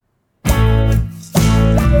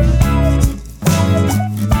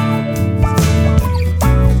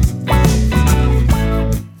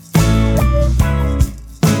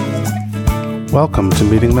Welcome to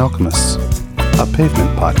Meeting Malcolmus, a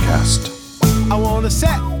pavement podcast.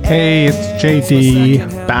 Hey, it's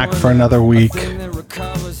JD, back for another week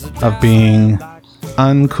of being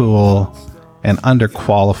uncool and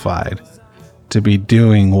underqualified to be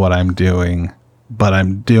doing what I'm doing, but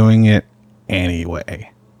I'm doing it anyway.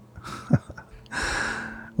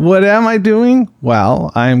 What am I doing?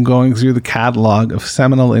 Well, I'm going through the catalog of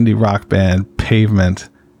seminal indie rock band Pavement,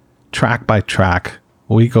 track by track,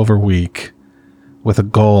 week over week, with a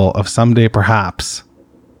goal of someday perhaps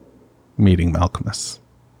meeting Malcolmus.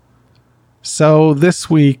 So this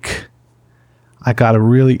week, I got a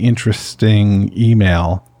really interesting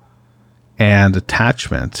email and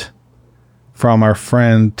attachment from our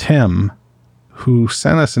friend Tim, who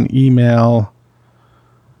sent us an email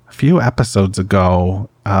a few episodes ago.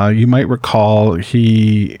 You might recall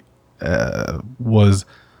he was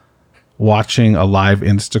watching a live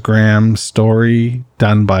Instagram story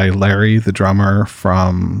done by Larry, the drummer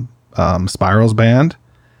from Spiral's band.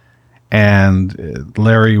 And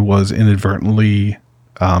Larry was inadvertently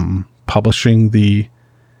publishing the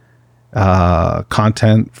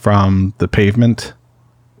content from the Pavement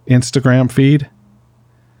Instagram feed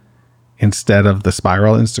instead of the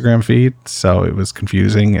Spiral Instagram feed. So it was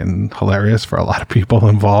confusing and hilarious for a lot of people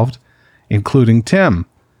involved, including Tim.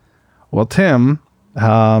 Well, Tim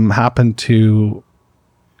happened to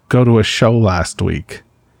go to a show last week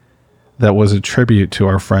that was a tribute to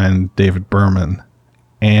our friend David Berman.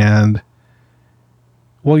 And,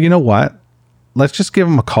 well, you know what? Let's just give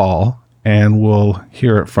him a call and we'll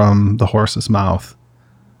hear it from the horse's mouth.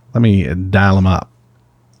 Let me dial him up.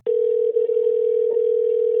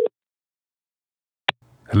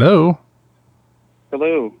 Hello.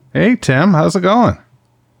 Hello. Hey, Tim. How's it going?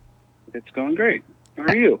 It's going great. How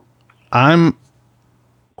are you? I'm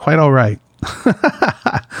quite all right.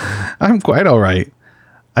 I'm quite all right.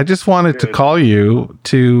 I just wanted to call you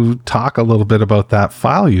to talk a little bit about that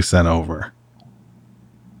file you sent over.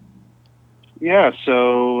 Yeah,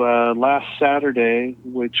 so last Saturday,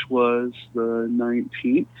 which was the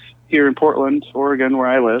 19th, here in Portland, Oregon, where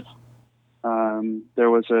I live, there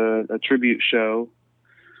was a tribute show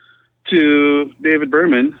to David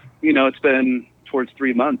Berman. You know, it's been towards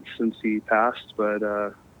 3 months since he passed, but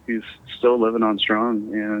he's still living on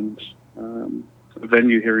strong. And a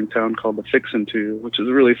venue here in town called the Fixin' To, which is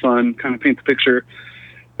really fun, kind of paint the picture.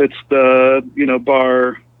 It's the,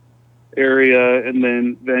 bar area and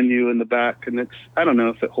then venue in the back. And it's, I don't know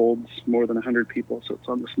if it holds more than 100 people, so it's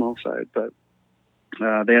on the small side. But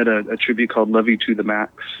they had a tribute called Love You to the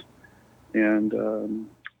Max. And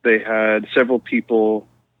they had several people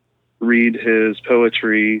read his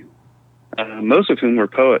poetry, most of whom were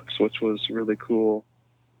poets, which was really cool.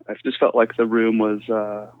 I just felt like the room was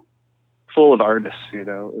full of artists. It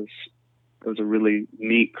was a really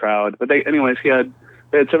neat crowd. But they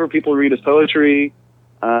had several people read his poetry,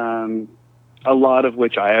 a lot of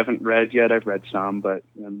which I haven't read yet. I've read some, but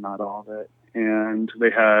not all of it. And they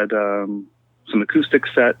had some acoustic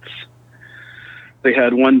sets. They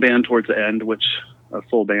had one band towards the end, a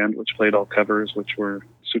full band, which played all covers, which were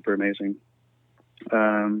super amazing.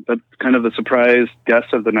 But kind of the surprise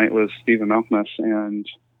guest of the night was Stephen Malcolmus,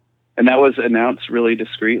 and that was announced really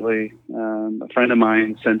discreetly. A friend of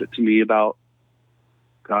mine sent it to me about,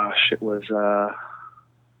 it was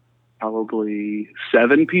probably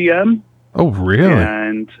 7 p.m. Oh, really?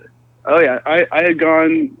 And, I had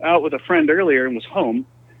gone out with a friend earlier and was home,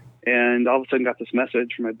 and all of a sudden got this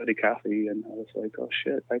message from my buddy Kathy, and I was like, oh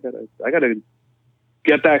shit, I gotta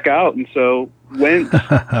get back out. And so went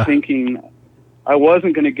thinking I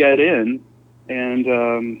wasn't going to get in, and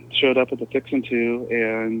showed up at the Fixin' To,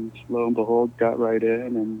 and lo and behold, got right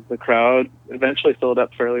in, and the crowd eventually filled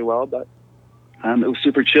up fairly well, but it was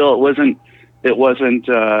super chill. It wasn't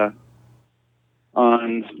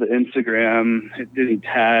on the Instagram. It didn't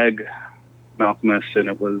tag Malcolmus, and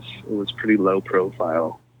it was pretty low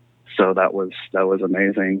profile. So that was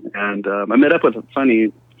amazing. And I met up with a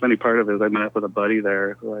funny part of it is I met up with a buddy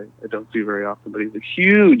there who I don't see very often, but he's a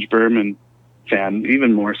huge Berman fan,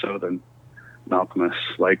 even more so than Malcolmus,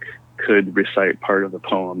 could recite part of the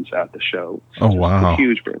poems at the show. Oh, wow. A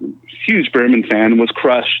huge Berman fan, was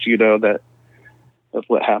crushed, of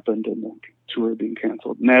what happened and the tour being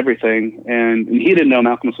canceled and everything. And he didn't know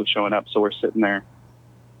Malcolmus was showing up. So we're sitting there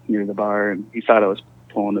near the bar, and he thought I was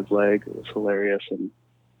pulling his leg. It was hilarious. And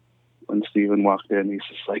when Steven walked in, he's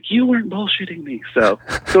just like, you weren't bullshitting me. So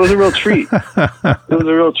it was a real treat.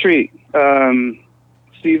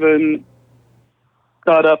 Steven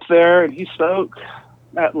got up there and he spoke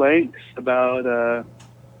at length about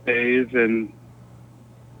Dave and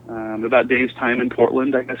about Dave's time in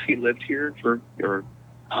Portland. I guess he lived here or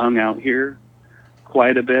hung out here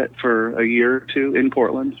quite a bit for a year or two in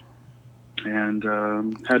Portland, and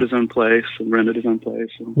had his own place and rented his own place.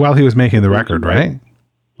 While he was making the record, right?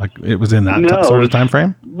 Like it was in that sort of time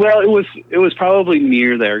frame? Well, it was probably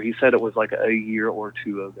near there. He said it was like a year or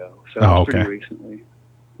two ago. So it was pretty recently.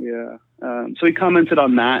 Yeah. So he commented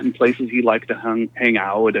on that and places he liked to hang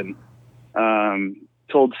out, and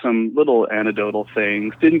told some little anecdotal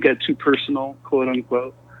things. Didn't get too personal, quote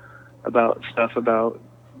unquote, about stuff about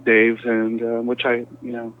Dave, and which I,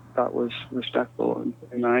 thought was respectful and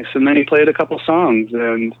nice. And then he played a couple songs,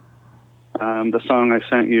 and the song I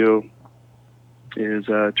sent you is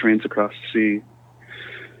Trains Across the Sea,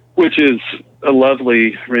 which is a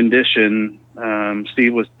lovely rendition.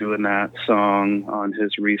 Steve was doing that song on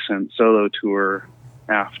his recent solo tour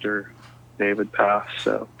after David passed.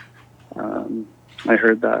 So I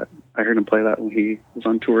heard him play that when he was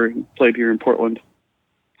on tour. He played here in Portland.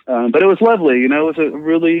 But it was lovely. It was a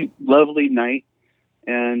really lovely night.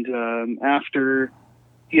 And after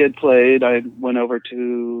he had played, I went over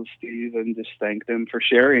to Steve and just thanked him for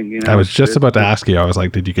sharing. I was just about to ask you. I was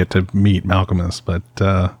like, did you get to meet Malcolmus? But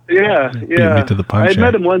yeah, beat me to the punch. I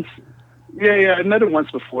met him once. Yeah, I met him once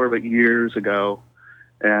before, but years ago,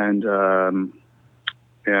 and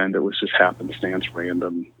it was just happenstance,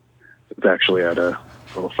 random. It was actually at a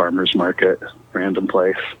little farmer's market, random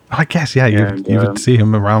place. Oh, I guess, yeah, you would see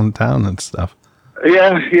him around town and stuff.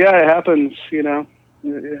 Yeah, it happens. It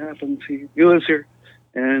happens. He lives here.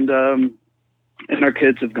 And our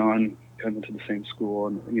kids have gone kind of to the same school,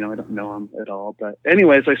 and I don't know him at all. But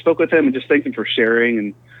anyways, I spoke with him and just thanked him for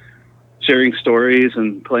sharing stories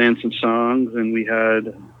and playing some songs. And we had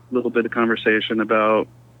a little bit of conversation about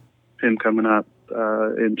him coming up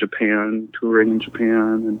in Japan, touring in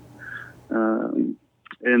Japan,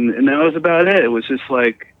 and that was about it. It was just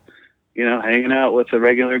like hanging out with a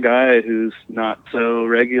regular guy who's not so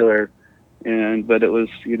regular, but it was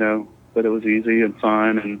easy and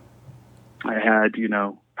fun, and I had,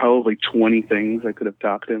 probably 20 things I could have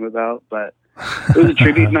talked to him about, but it was a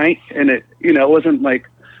tribute night, and it wasn't like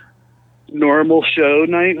normal show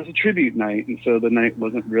night. It was a tribute night, and so the night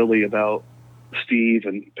wasn't really about Steve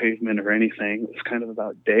and Pavement or anything. It was kind of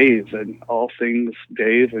about Dave and all things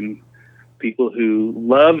Dave and people who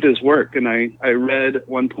loved his work. And I read at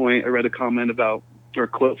one point, a comment about, or a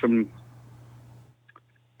quote from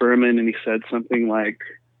Berman, and he said something, I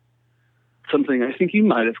think you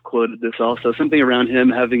might have quoted this also, something around him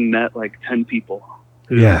having met like 10 people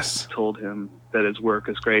who told him that his work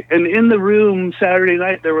is great. And in the room Saturday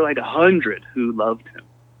night, there were like 100 who loved him.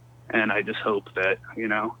 And I just hope that,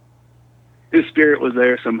 his spirit was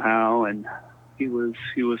there somehow, and he was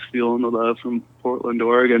feeling the love from Portland,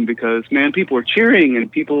 Oregon, because, man, people were cheering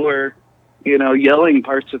and people were, yelling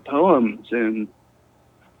parts of poems. And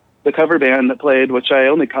the cover band that played, which I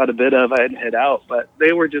only caught a bit of, I hadn't hit out, but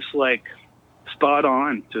they were just like spot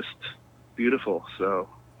on, just beautiful. So,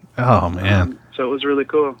 oh man, so it was really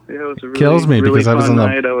cool. Yeah, it was a really, kills me really because I was on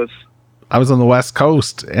night. I was on the West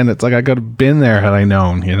Coast, and it's like I could have been there had I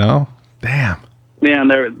known. Damn. Man,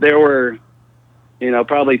 there were,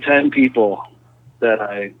 probably 10 people that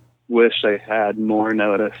I wish I had more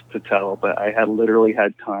notice to tell, but I had literally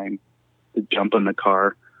had time to jump in the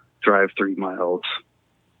car, drive 3 miles,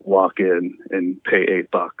 walk in, and pay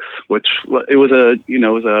 $8, which it was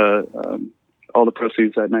all the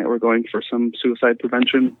proceeds that night were going for some suicide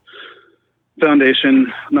prevention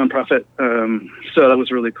foundation nonprofit. So that was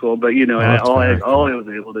really cool. But all I was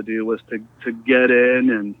able to do was to get in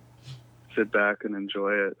and sit back and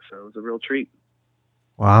enjoy it. So it was a real treat.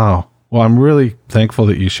 Wow. Well, I'm really thankful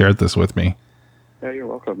that you shared this with me. Yeah, you're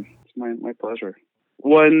welcome. It's my pleasure.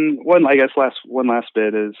 One last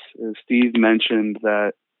bit is Steve mentioned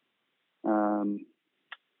that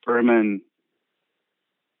Berman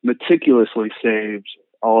meticulously saved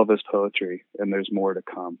all of his poetry, and there's more to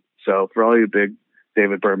come. So for all you big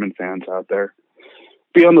David Berman fans out there,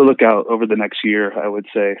 be on the lookout over the next year, I would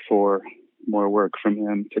say, for more work from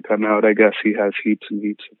him to come out. I guess he has heaps and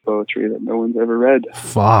heaps of poetry that no one's ever read.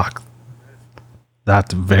 Fuck.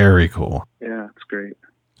 That's very cool. Yeah, it's great.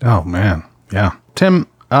 Oh, man. Yeah. Tim,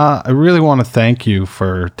 I really want to thank you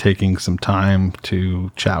for taking some time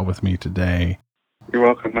to chat with me today. You're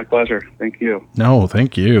welcome. My pleasure. Thank you. No,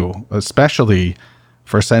 thank you. Especially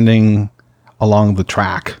for sending along the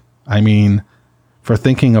track. I mean, for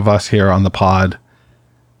thinking of us here on the pod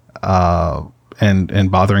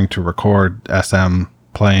and bothering to record SM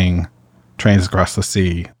playing Trains Across the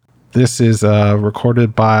Sea. This is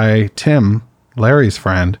recorded by Tim, Larry's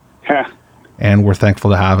friend, and we're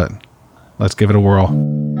thankful to have it. Let's give it a whirl.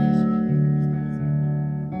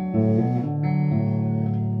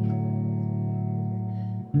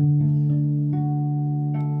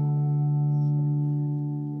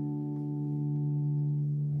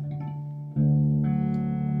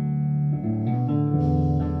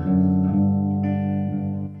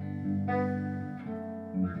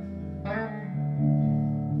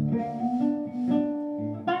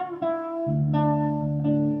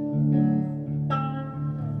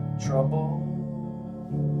 trouble,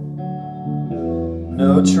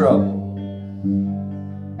 no trouble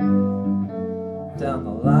down the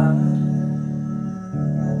line.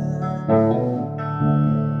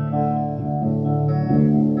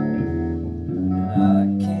 And I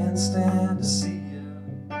can't stand to see you,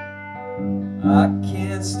 I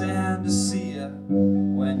can't stand to see you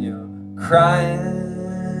when you're crying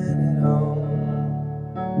at home.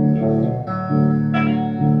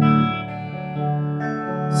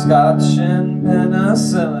 Scotch and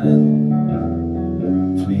penicillin,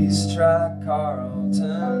 please try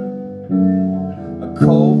Carlton. A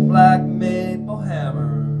cold black maple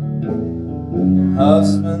hammer, your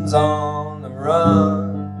husband's on the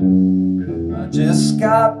run. I just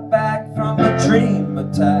got back from a dream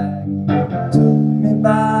attack, took me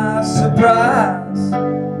by surprise.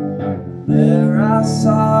 There I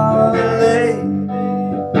saw a lady,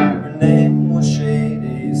 her name was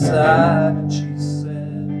Shady Side, and she said,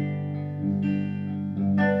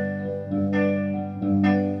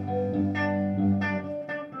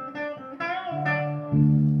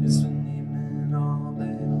 it's been evening all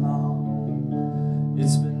day long,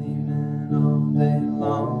 it's been evening all day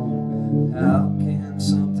long. How can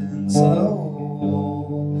something so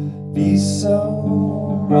be so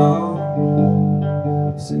wrong?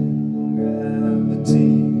 Sing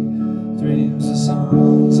gravity, dreams of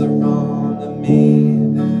songs are on to me.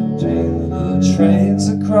 Jailing trains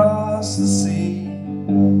across the sea,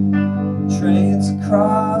 trains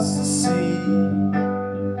across the sea.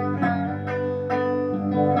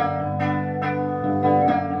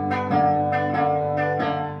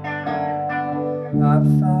 Hot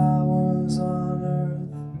flowers on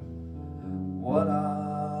earth, what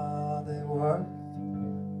are they worth?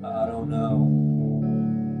 I don't know.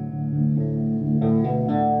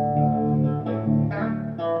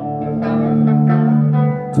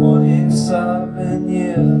 27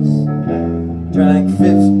 years, drank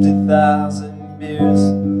 50,000 beers,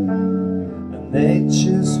 and they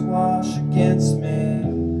just wash against me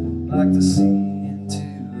like the sea into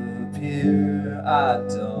a pier. I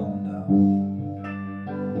don't know.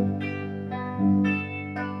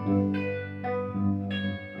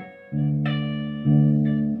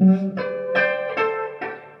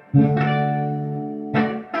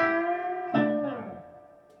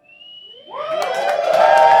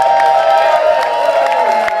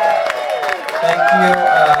 Thank you,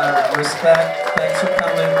 respect. Thanks for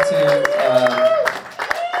coming to,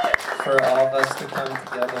 for all of us to come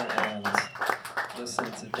together and listen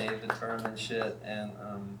to David Berman shit, and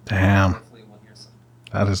Damn. hopefully we'll hear some.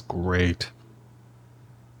 That is great.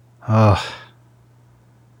 So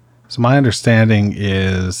my understanding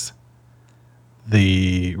is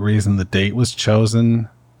the reason the date was chosen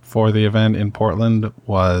for the event in Portland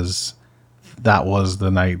was that was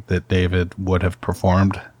the night that David would have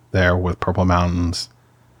performed there with Purple Mountains.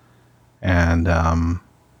 And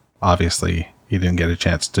obviously he didn't get a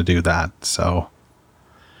chance to do that. So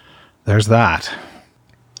there's that.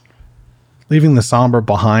 Leaving the somber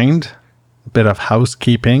behind, a bit of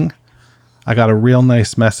housekeeping. I got a real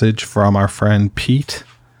nice message from our friend Pete.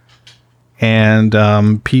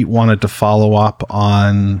 And Pete wanted to follow up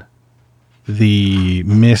on the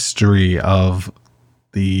mystery of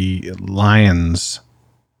the Lions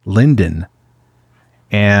Linden.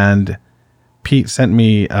 And Pete sent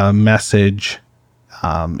me a message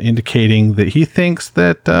indicating that he thinks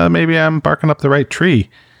that maybe I'm barking up the right tree.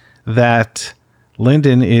 That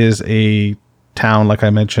Linden is a town, like I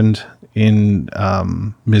mentioned, in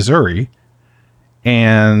Missouri.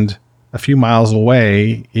 And a few miles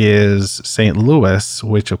away is St. Louis,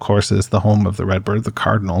 which of course is the home of the Redbird, the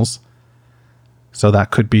Cardinals. So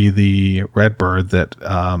that could be the Redbird that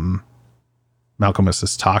Malcolmus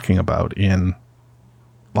is talking about in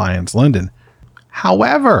Lions Linden.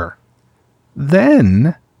 However,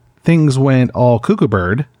 then things went all cuckoo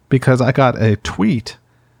bird because I got a tweet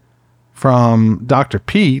from Dr.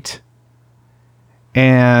 Pete.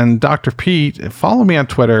 And Dr. Pete, follow me on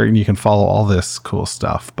Twitter and you can follow all this cool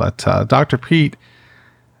stuff. But Dr. Pete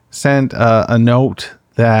sent a note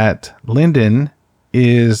that Linden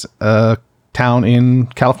is a town in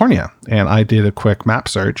California. And I did a quick map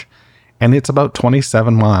search and it's about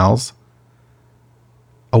 27 miles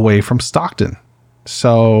away from Stockton.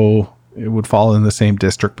 So it would fall in the same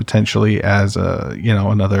district potentially as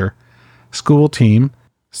another school team.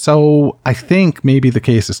 So I think maybe the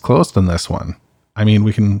case is closed on this one. I mean,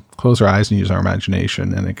 we can close our eyes and use our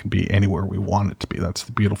imagination and it can be anywhere we want it to be. That's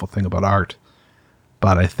the beautiful thing about art.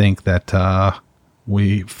 But I think that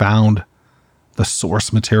we found the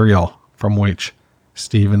source material from which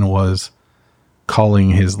Stephen was calling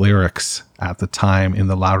his lyrics at the time in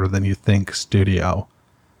the Louder Than You Think studio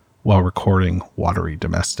while recording Watery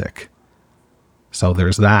Domestic. So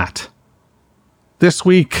there's that. This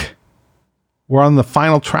week, we're on the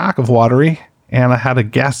final track of Watery, and I had a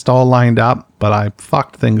guest all lined up, but I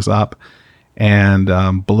fucked things up and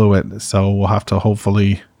blew it. So we'll have to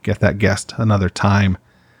hopefully get that guest another time.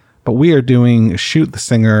 But we are doing Shoot the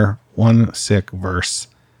Singer, One Sick Verse.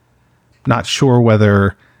 Not sure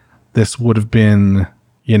whether this would have been,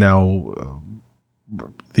 the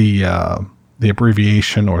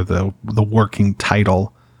abbreviation or the working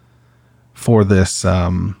title for this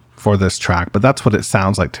track, but that's what it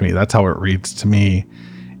sounds like to me. That's how it reads to me,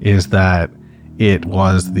 is that it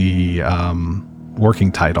was the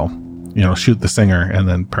working title, Shoot the Singer, and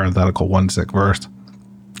then parenthetical One Sick Verse.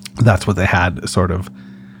 That's what they had sort of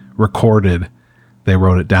recorded. They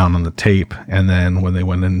wrote it down on the tape, and then when they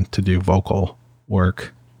went in to do vocal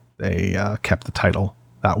work, they kept the title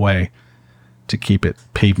that way to keep it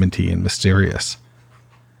pavementy and mysterious.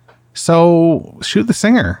 So, Shoot the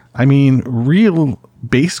Singer. I mean, real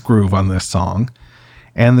bass groove on this song,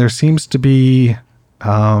 and there seems to be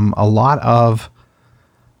a lot of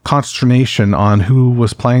consternation on who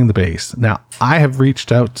was playing the bass. Now, I have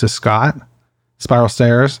reached out to Scott Spiral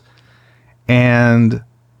Stairs, and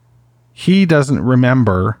he doesn't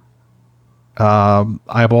remember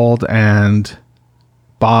Eyebold and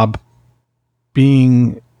Bob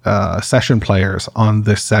being session players on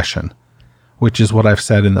this session, which is what I've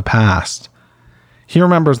said in the past. He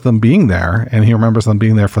remembers them being there, and he remembers them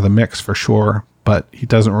being there for the mix for sure, but he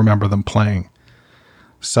doesn't remember them playing.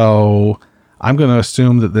 So I'm going to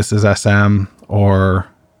assume that this is SM or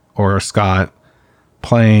Scott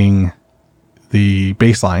playing the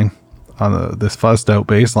bass line on this fuzzed out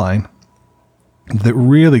bass line that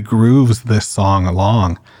really grooves this song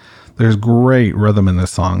along. There's great rhythm in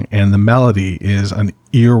this song, and the melody is an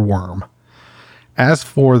earworm. As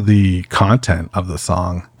for the content of the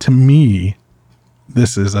song, to me,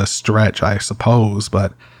 this is a stretch, I suppose,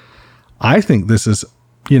 but I think this is,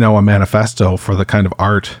 a manifesto for the kind of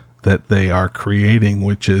art that they are creating,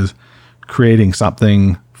 which is creating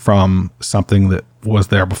something from something that was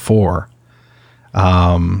there before.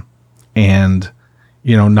 And,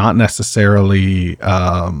 not necessarily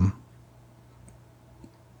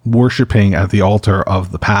worshiping at the altar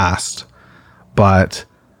of the past, but,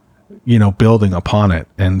 building upon it.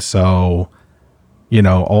 And so,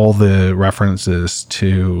 all the references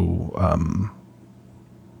to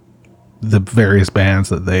the various bands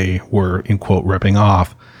that they were, in quote, ripping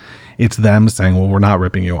off, it's them saying, well, we're not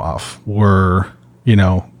ripping you off. We're,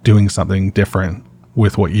 doing something different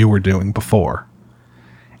with what you were doing before.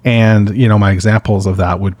 And, my examples of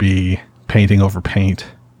that would be painting over paint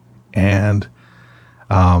and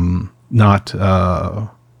not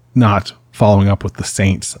following up with the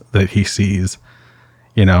saints that he sees.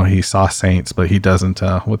 He saw saints, but he doesn't,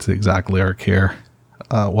 what's the exact lyric here?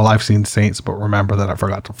 Well, I've seen saints, but remember that I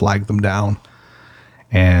forgot to flag them down.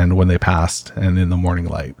 And when they passed and in the morning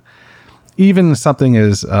light, even something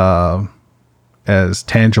as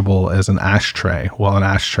tangible as an ashtray. Well, an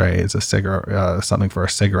ashtray is a cigarette, something for a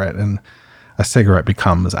cigarette, and a cigarette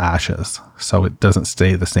becomes ashes. So it doesn't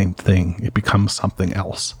stay the same thing. It becomes something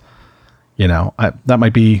else.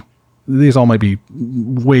 These all might be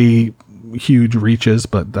way huge reaches,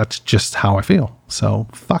 but that's just how I feel. So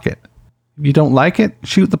fuck it. If you don't like it,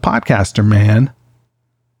 shoot the podcaster, man.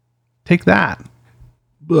 Take that.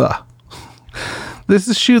 Ugh. This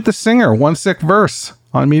is Shoot the Singer, One Sick Verse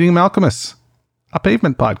on Meeting Malcolmus, a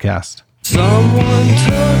Pavement podcast. Someone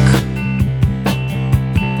took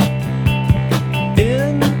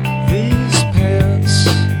in these pants.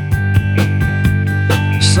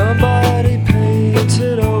 Somebody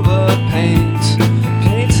painted over paint,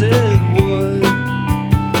 painted wood,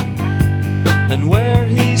 and where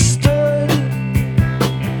he stood,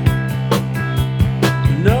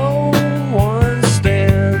 no one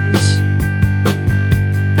stands.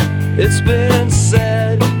 It's been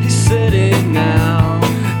said he's sitting now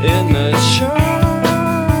in the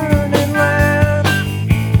church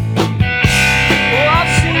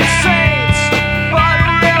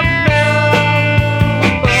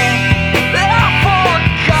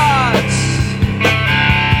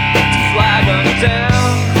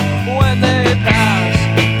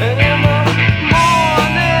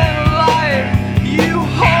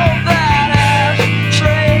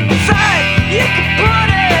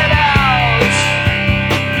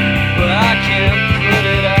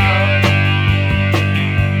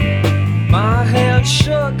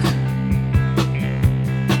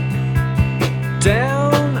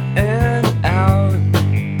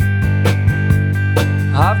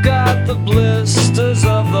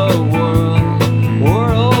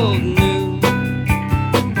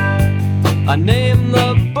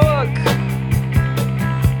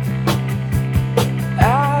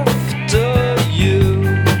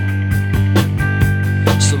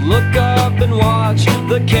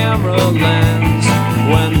ends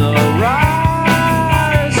when the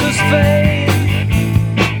rises fade.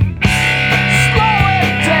 Slow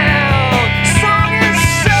it down, song is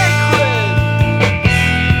sacred.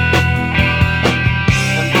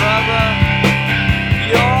 And brother,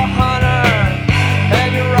 you're a hunter and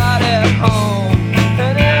you're right at home.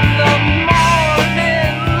 And in the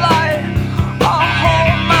morning light, I'll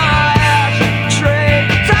hold my ashtray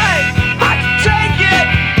tight. I can take it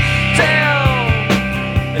down,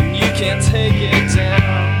 and you can't take it down.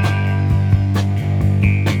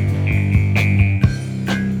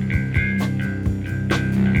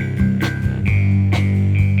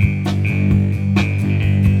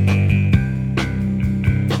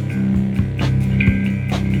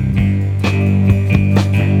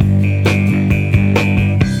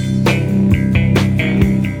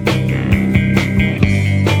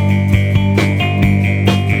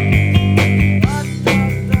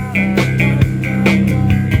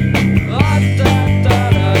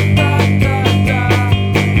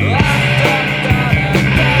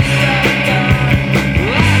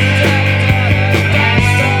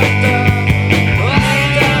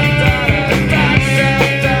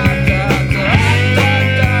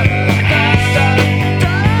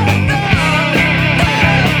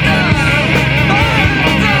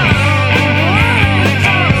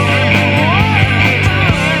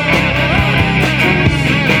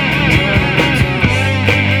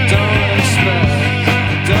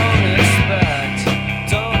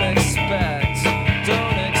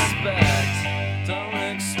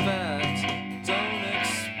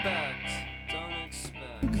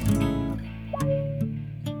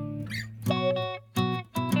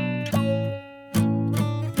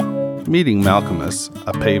 Meeting Malcolmus,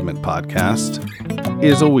 a Pavement podcast,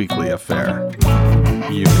 is a weekly affair.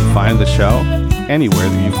 You can find the show anywhere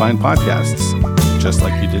that you find podcasts, just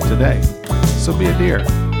like you did today. So be a dear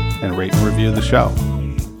and rate and review the show.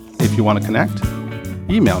 If you want to connect,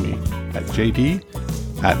 email me at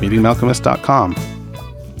jd@meetingmalcolmus.com.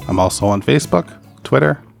 I'm also on Facebook,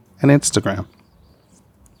 Twitter, and Instagram.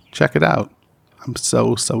 Check it out. I'm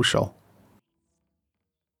so social.